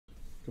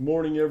Good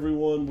morning,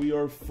 everyone. We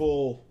are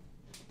full.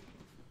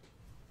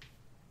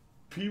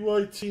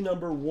 PYT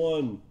number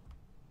 1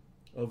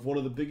 of one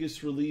of the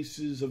biggest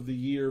releases of the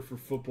year for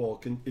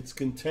football. It's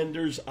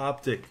Contenders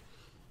Optic.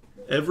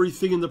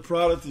 Everything in the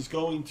product is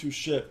going to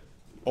ship.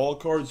 All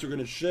cards are going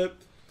to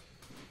ship.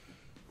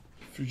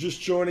 If you're just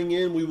joining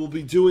in, we will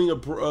be doing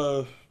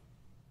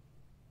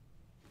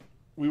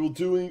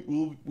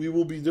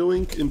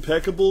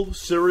impeccable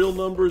serial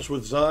numbers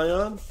with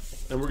Zion,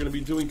 and we're going to be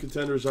doing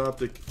Contenders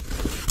Optic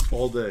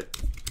all day.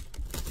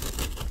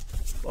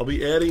 I'll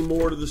be adding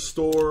more to the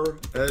store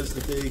as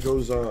the day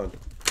goes on.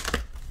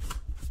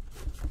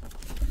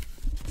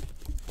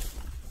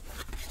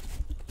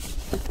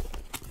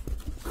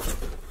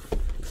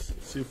 Let's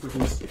see if we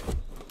can see.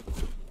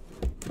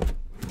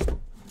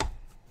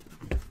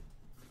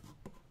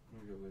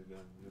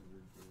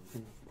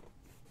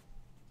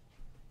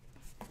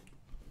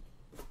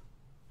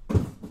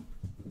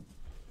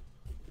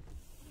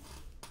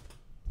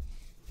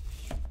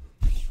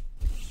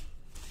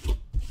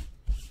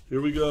 Here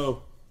we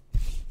go.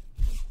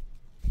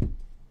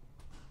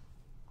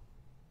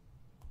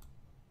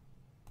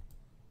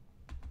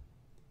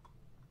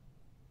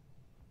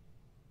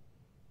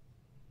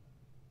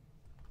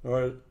 All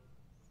right.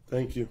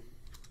 Thank you.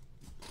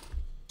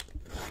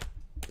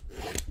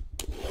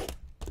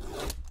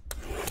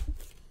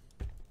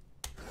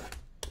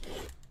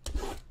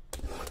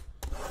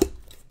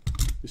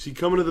 Is he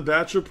coming to the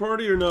bachelor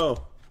party or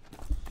no?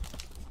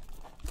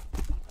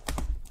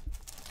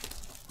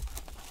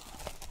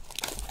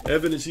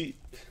 Evan, is he?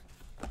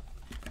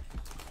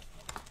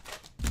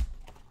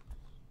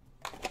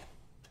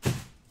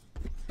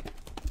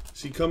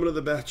 Is he coming to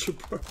the bachelor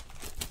party?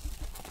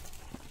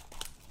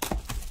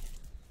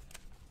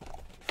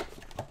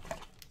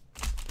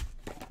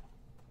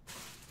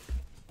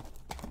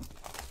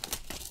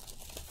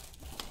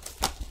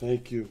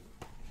 Thank you.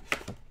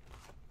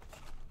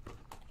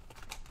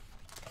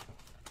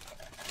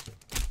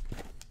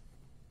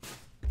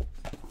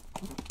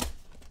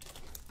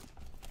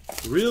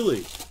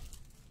 Really?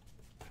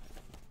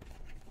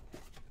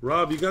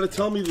 Rob, you got to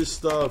tell me this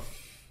stuff.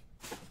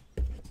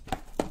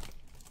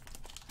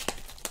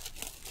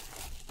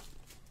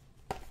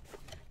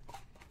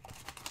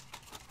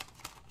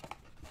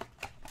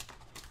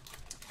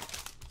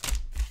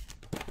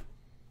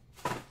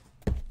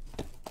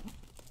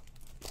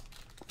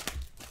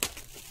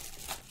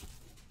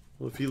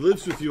 Well, if he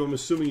lives with you, I'm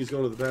assuming he's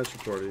going to the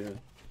bachelor party,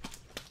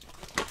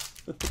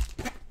 yeah.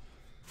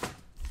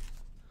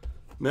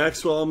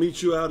 Maxwell, I'll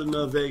meet you out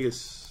in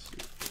Vegas.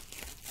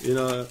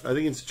 I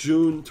think it's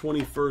June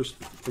 21st,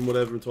 from what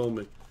Evan told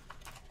me.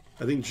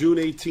 I think June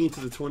 18th to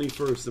the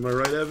 21st. Am I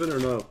right, Evan, or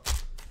no?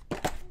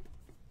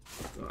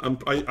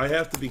 I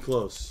have to be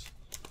close.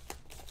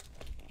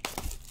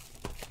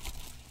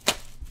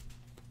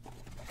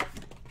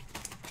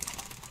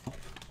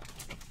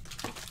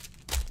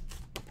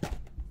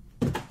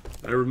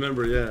 I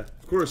remember, yeah.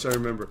 Of course I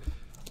remember.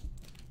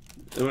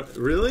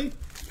 Really?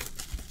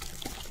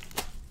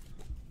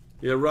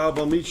 Yeah, Rob,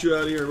 I'll meet you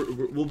out here.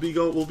 We'll be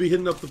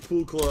hitting up the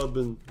pool club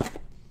and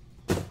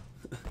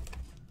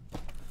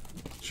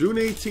June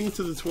 18th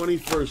to the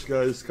 21st,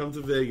 guys. Come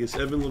to Vegas.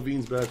 Evan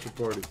Levine's bachelor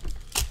party.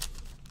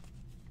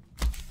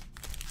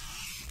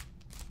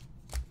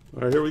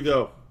 All right, here we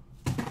go.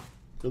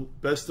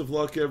 Best of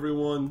luck,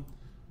 everyone.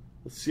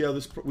 Let's see how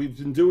this. We've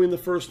been doing the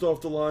first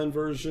off the line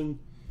version.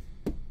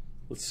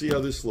 Let's see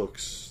how this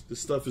looks. This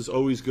stuff is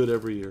always good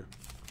every year.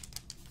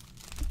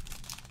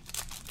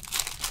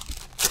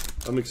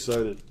 I'm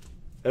excited.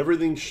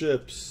 Everything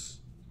ships.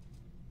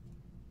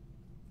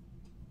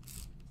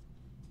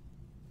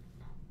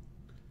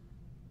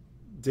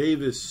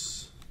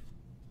 Davis.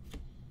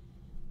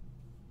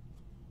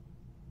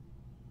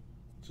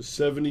 To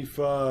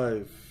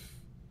 75.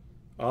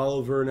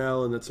 Oliver and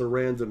Allen. That's a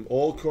random.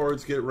 All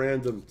cards get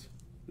randomed.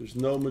 There's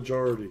no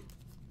majority.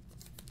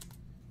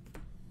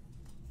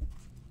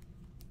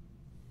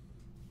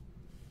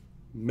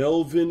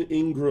 Melvin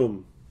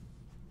Ingram.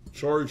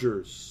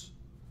 Chargers.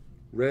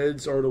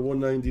 Reds are to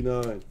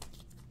 199.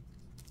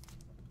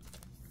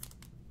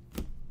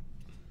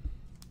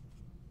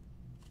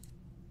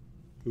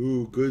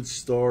 Ooh, good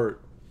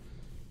start.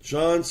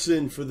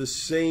 Johnson for the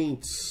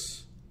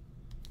Saints.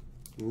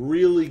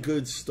 Really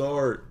good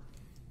start.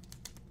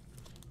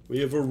 We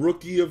have a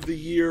Rookie of the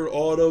Year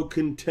auto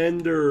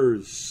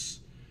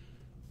Contenders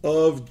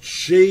of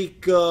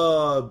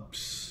Jacobs.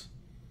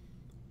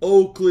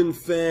 Oakland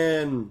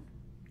fan.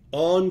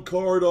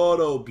 On-card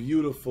auto.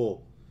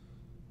 Beautiful.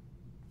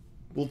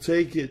 We'll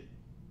take it.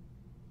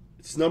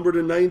 It's numbered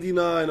to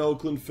 99,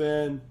 Oakland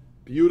fan.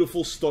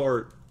 Beautiful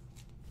start.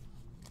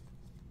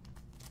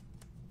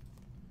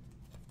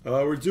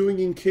 We're doing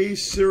in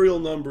case serial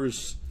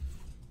numbers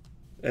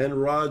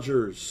and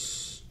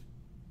Rogers.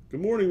 Good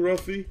morning,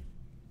 Ruffy.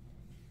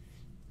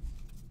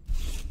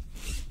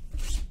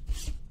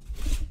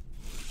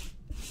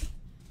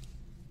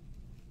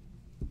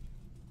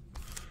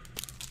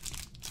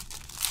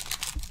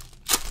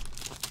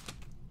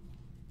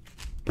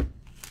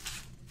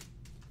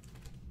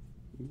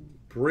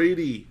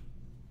 Brady,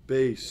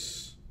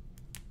 base.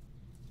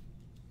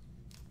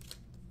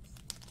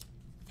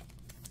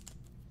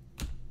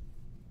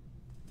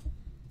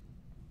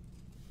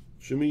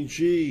 Jimmy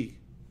G.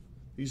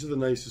 These are the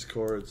nicest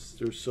cards.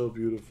 They're so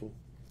beautiful.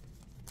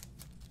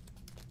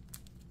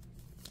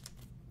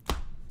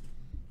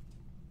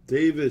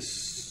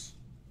 Davis.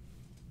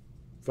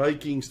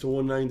 Vikings to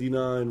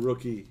 199,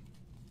 rookie.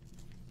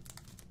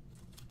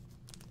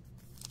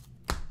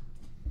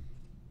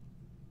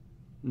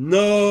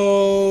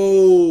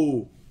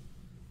 No!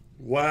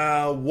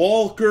 Wow,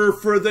 Walker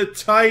for the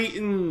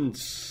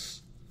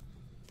Titans.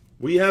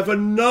 We have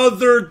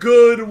another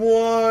good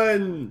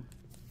one.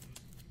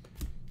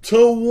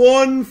 To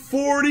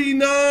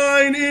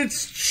 149,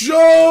 it's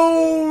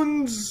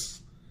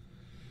Jones.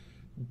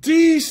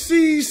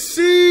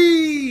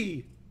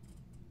 DCC.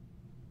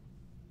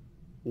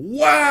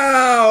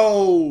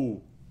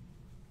 Wow.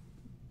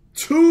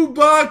 2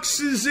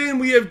 boxes in,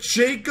 we have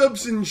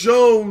Jacobs and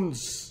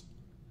Jones.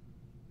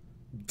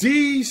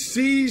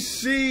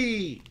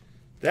 DCC.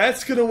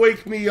 That's going to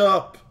wake me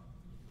up.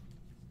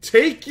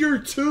 Take your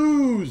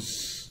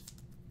 2s.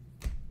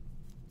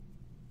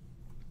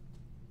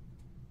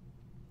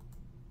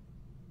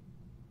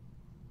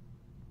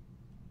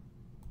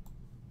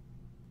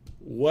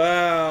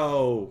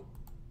 Wow.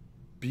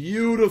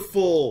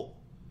 Beautiful.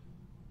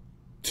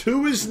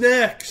 2 is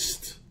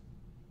next.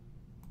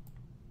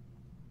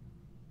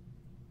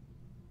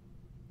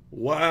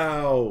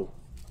 Wow.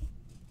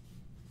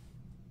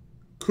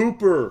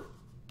 Cooper.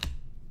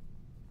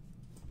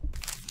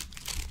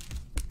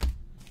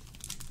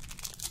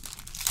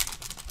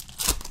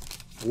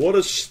 What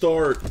a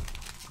start.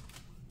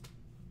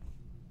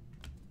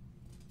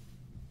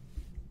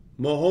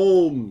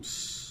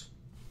 Mahomes.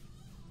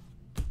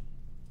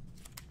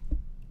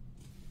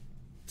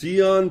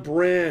 Deion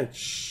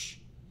Branch.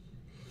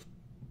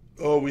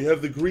 Oh, we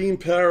have the green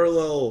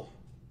parallel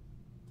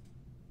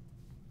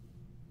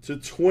to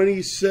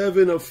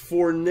 27 of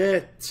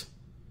Fournette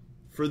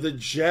for the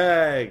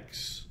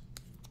Jags.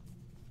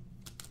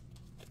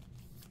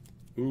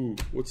 Ooh,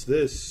 what's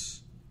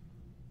this?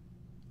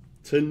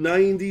 To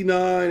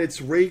 99, it's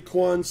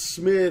Raekwon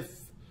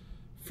Smith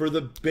for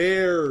the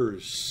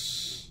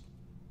Bears.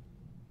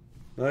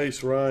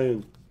 Nice,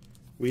 Ryan.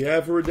 We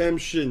have a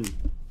redemption.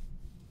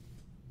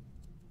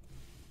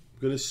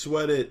 I'm going to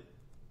sweat it.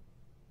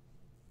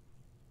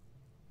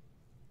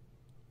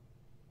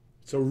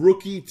 It's a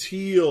rookie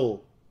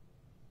teal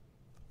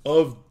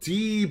of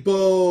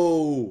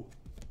Debo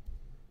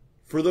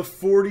for the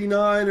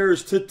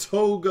 49ers to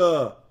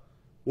Toga.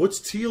 What's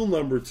teal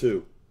number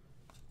 2?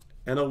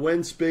 And a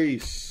Wentz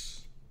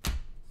base.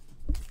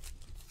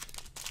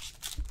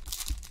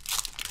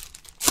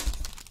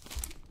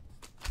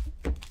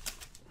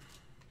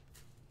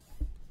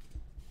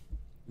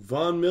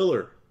 Von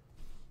Miller.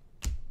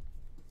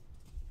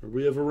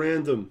 We have a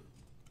random.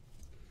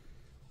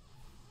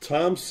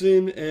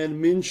 Thompson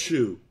and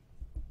Minshew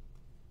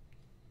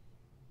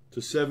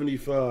to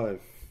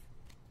 75.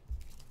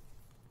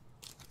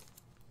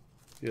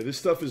 Yeah, this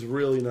stuff is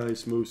really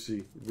nice,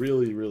 Moosey.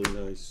 Really, really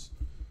nice.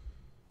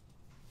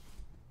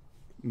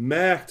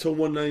 Mac to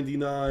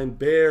 199,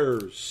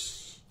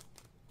 Bears.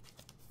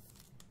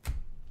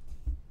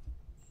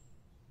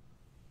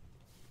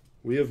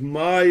 We have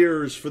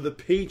Myers for the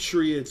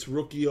Patriots,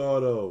 rookie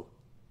auto.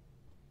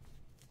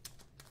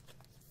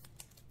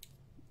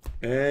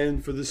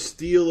 And for the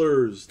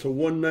Steelers to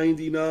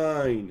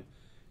 199,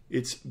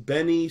 it's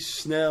Benny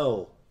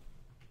Snell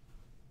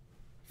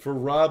for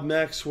Rob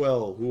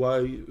Maxwell,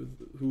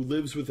 who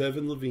lives with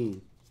Evan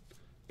Levine.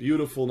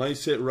 Beautiful,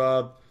 nice hit,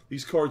 Rob.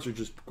 These cards are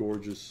just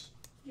gorgeous.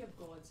 You're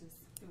gorgeous.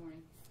 Good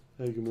morning.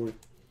 Hey, good morning.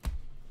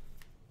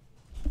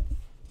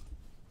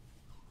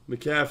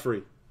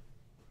 McCaffrey.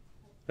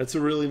 That's a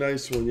really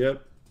nice one.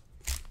 Yep.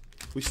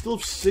 We still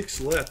have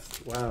 6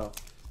 left. Wow.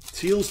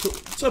 Teal's.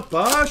 What's up,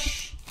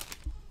 Bosch?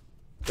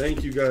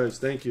 Thank you, guys.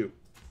 Thank you.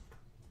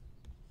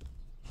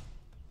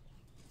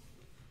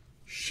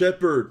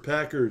 Shepard,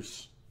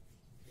 Packers.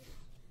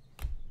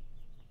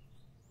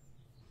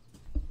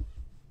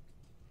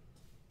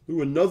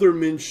 Ooh, another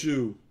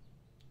Minshew.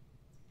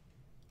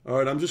 All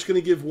right, I'm just going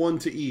to give 1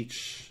 to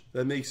each.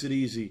 That makes it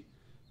easy.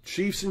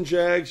 Chiefs and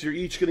Jags, you're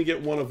each going to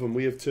get 1 of them.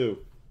 We have 2.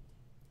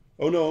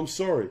 Oh, no, I'm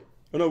sorry.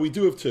 Oh, no, we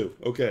do have 2.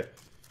 Okay.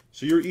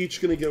 So you're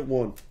each going to get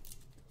 1.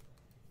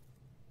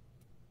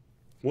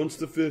 One's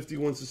to 50,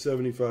 one's to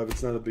 75.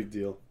 It's not a big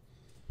deal.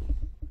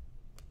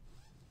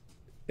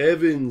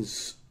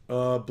 Evans,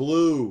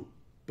 blue,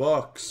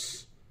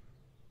 Bucks.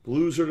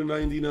 Blues are to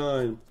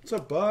 99. What's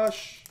up,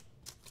 Bosch?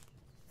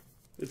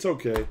 It's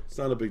okay. It's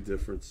not a big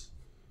difference.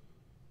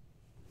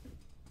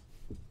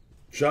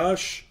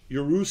 Josh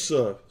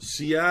Yarusa,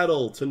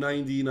 Seattle to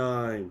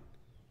 99.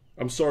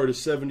 I'm sorry, to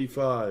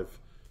 75.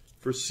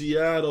 For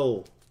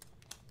Seattle.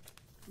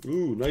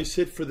 Ooh, nice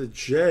hit for the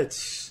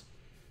Jets.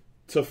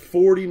 To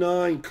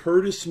 49,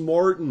 Curtis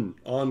Martin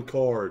on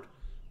card.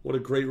 What a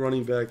great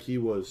running back he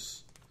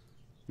was.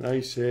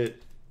 Nice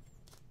hit.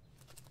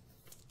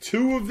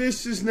 2 of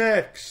this is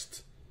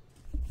next.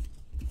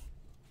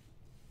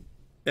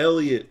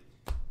 Elliott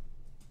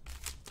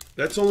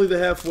That's only the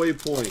halfway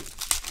point.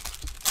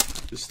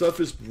 This stuff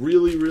is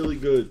really, really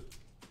good.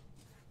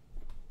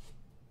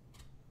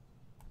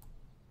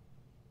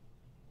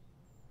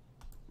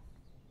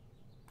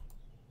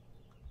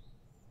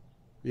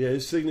 Yeah,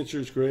 his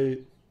signature is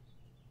great.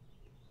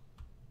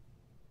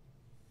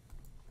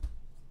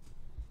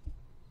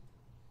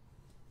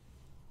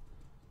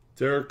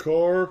 Derek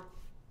Carr.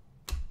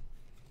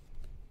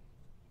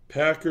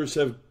 Packers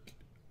have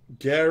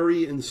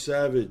Gary and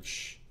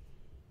Savage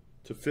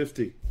to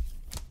 50.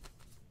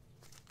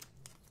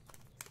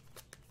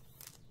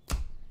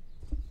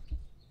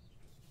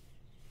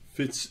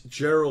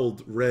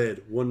 Fitzgerald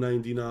red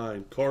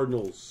 199.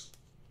 Cardinals.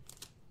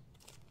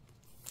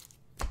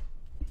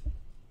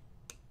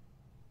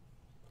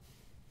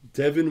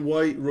 Devin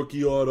White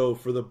rookie auto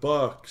for the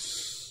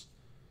Bucks.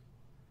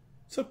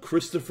 What's up,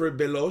 Christopher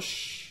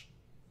Belosh?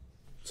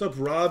 What's up,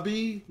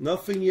 Robbie?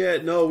 Nothing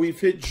yet. No, we've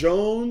hit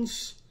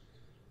Jones.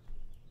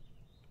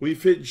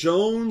 We've hit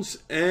Jones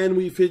and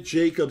we've hit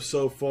Jacob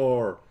so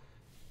far.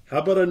 How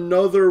about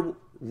another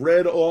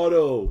red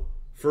auto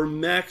for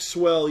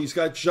Maxwell? He's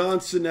got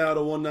Johnson now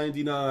to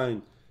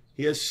 199.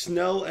 He has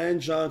Snell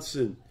and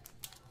Johnson.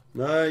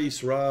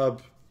 Nice,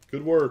 Rob.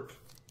 Good work.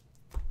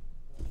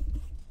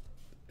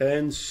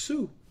 And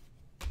Sue.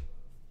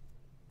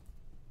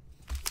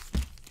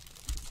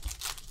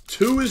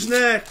 2 is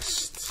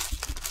next.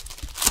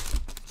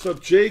 What's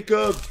up,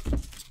 Jacob?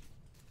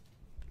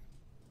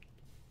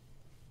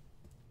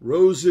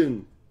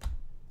 Rosen.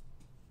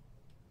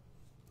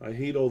 I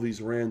hate all these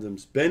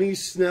randoms. Benny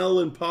Snell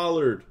and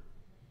Pollard.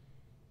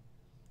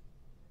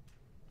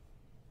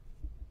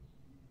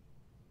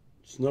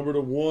 It's number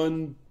to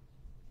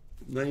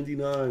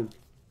 199.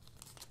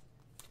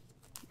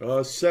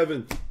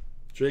 7.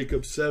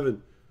 Jacob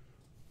 7.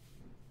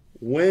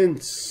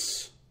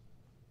 Wentz.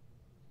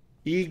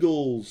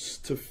 Eagles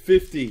to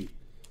 50.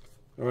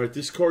 All right,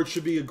 this card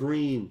should be a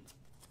green.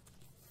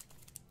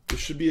 This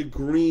should be a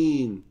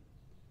green.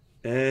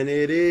 And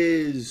it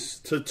is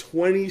to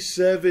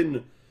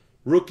 27.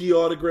 Rookie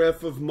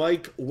autograph of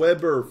Mike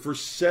Weber for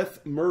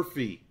Seth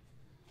Murphy.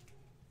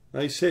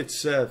 Nice hit,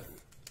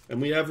 Seth.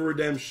 And we have a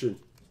redemption.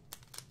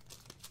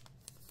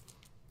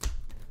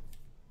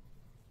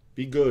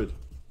 Be good.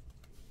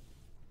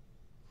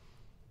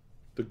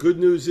 The good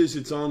news is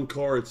it's on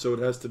card, so it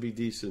has to be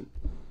decent.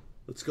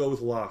 Let's go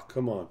with Locke.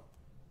 Come on.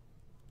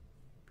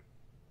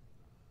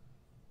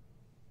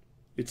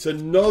 It's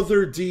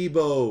another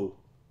Debo.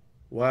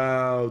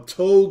 Wow.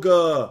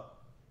 Toga.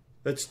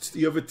 That's,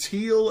 you have a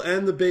teal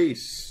and the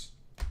base.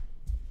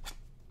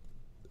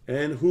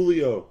 And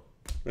Julio.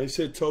 I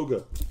said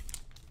Toga.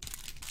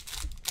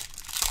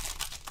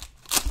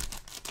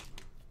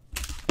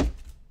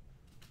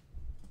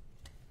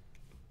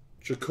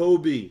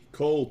 Jacoby.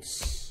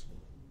 Colts.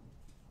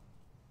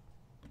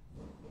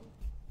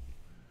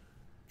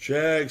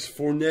 Jags,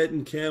 Fournette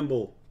and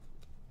Campbell.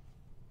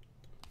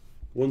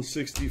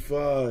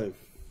 165.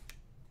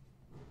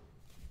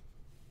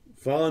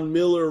 Von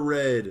Miller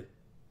red.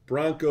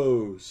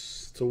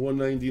 Broncos to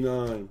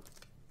 199.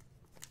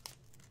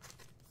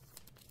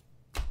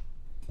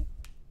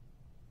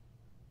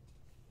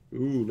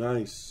 Ooh,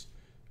 nice.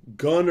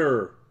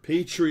 Gunner,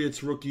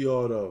 Patriots rookie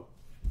auto.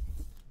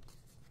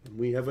 And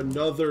we have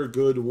another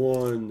good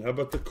one. How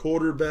about the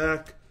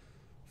quarterback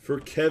for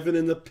Kevin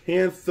and the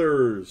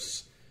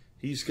Panthers?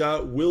 He's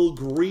got Will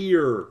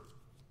Greer.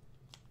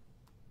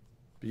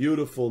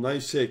 Beautiful.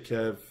 Nice hit,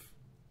 Kev.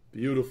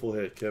 Beautiful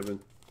hit,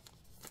 Kevin.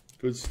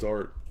 Good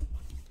start.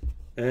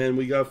 And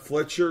we got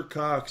Fletcher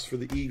Cox for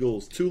the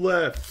Eagles. 2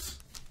 left.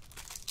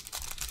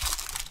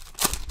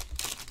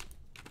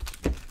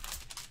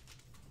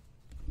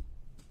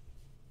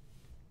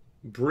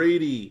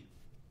 Brady.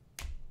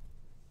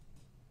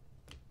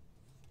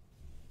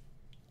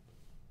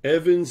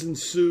 Evans and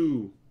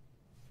Sue.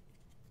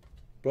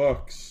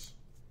 Bucks.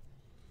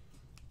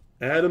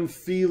 Adam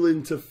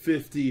Thielen to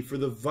 50 for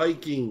the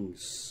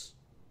Vikings.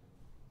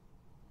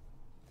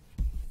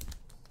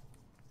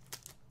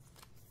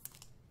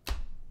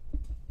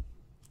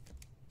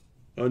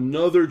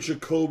 Another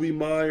Jacoby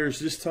Myers.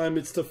 This time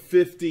it's to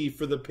 50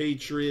 for the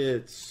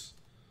Patriots.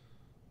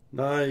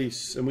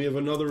 Nice. And we have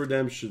another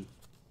redemption.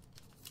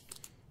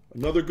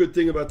 Another good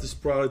thing about this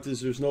product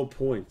is there's no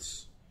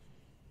points.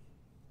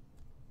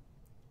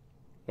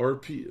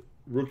 RP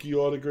rookie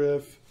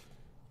autograph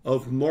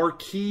of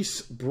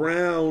Marquise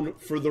Brown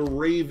for the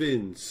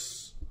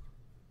Ravens.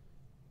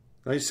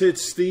 Nice hit,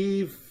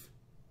 Steve.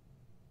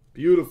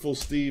 Beautiful,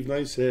 Steve.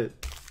 Nice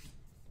hit.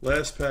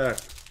 Last pack.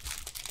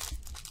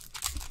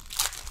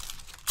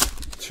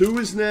 2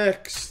 is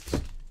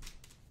next.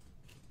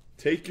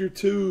 Take your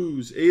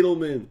 2s.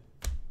 Edelman.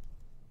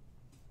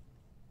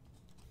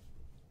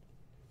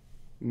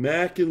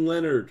 Mack and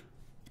Leonard.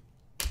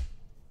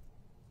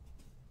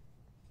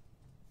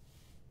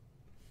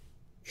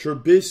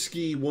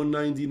 Trubisky,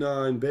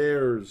 199,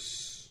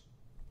 Bears.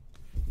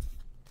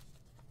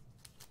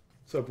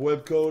 What's up,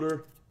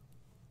 Webcoder?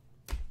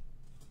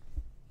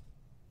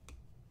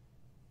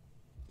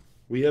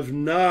 We have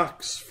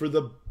Knox for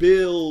the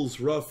Bills,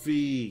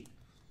 Ruffy.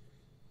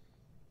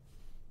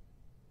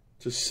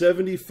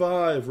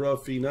 /75,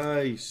 Ruffy.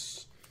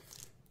 Nice.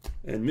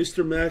 And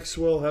Mr.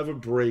 Maxwell, have a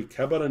break.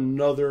 How about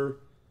another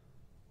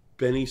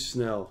Benny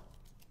Snell?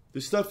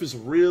 This stuff is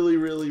really,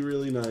 really,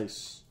 really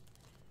nice.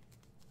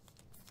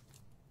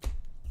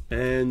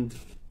 And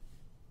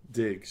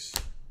Diggs.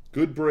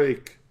 Good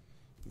break.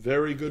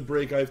 Very good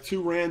break. I have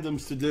 2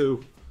 randoms to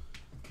do.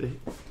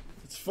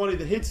 It's funny,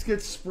 the hits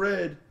get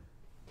spread.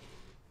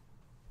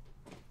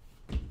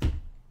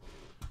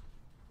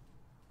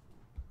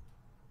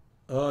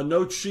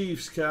 No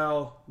Chiefs,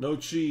 Cal. No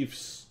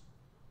Chiefs.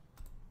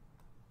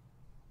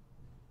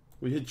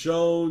 We hit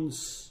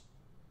Jones.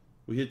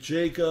 We hit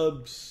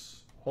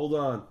Jacobs. Hold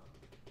on.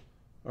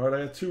 All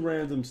right, I got 2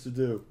 randoms to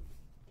do.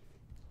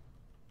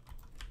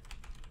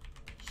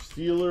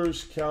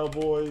 Steelers,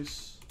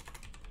 Cowboys.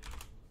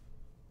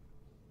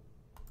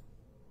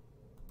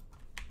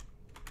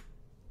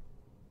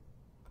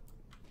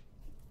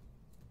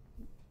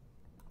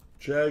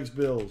 Jags,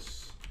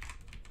 Bills.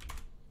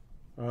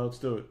 All right, let's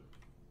do it.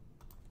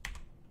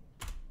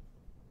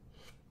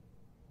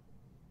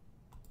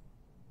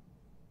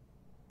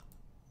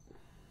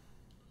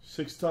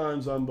 Six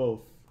times on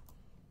both.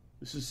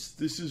 This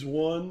is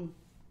 1,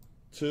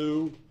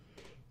 2.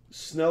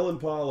 Snell and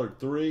Pollard.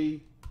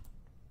 3,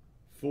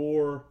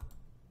 4,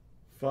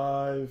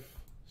 5,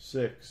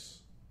 6.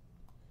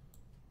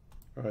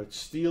 All right,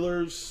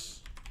 Steelers.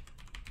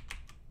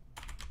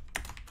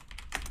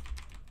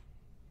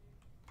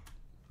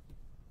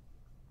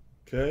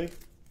 Okay.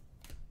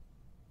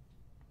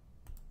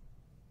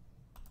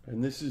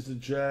 And this is the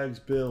Jags,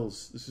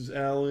 Bills. This is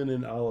Allen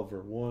and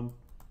Oliver. 1.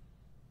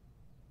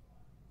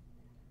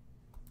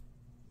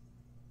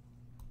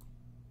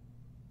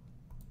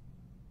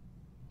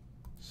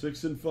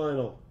 Sixth and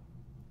final.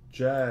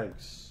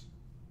 Jags.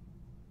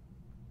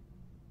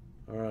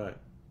 All right.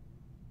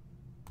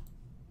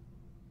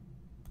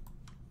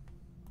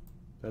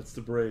 That's the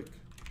break.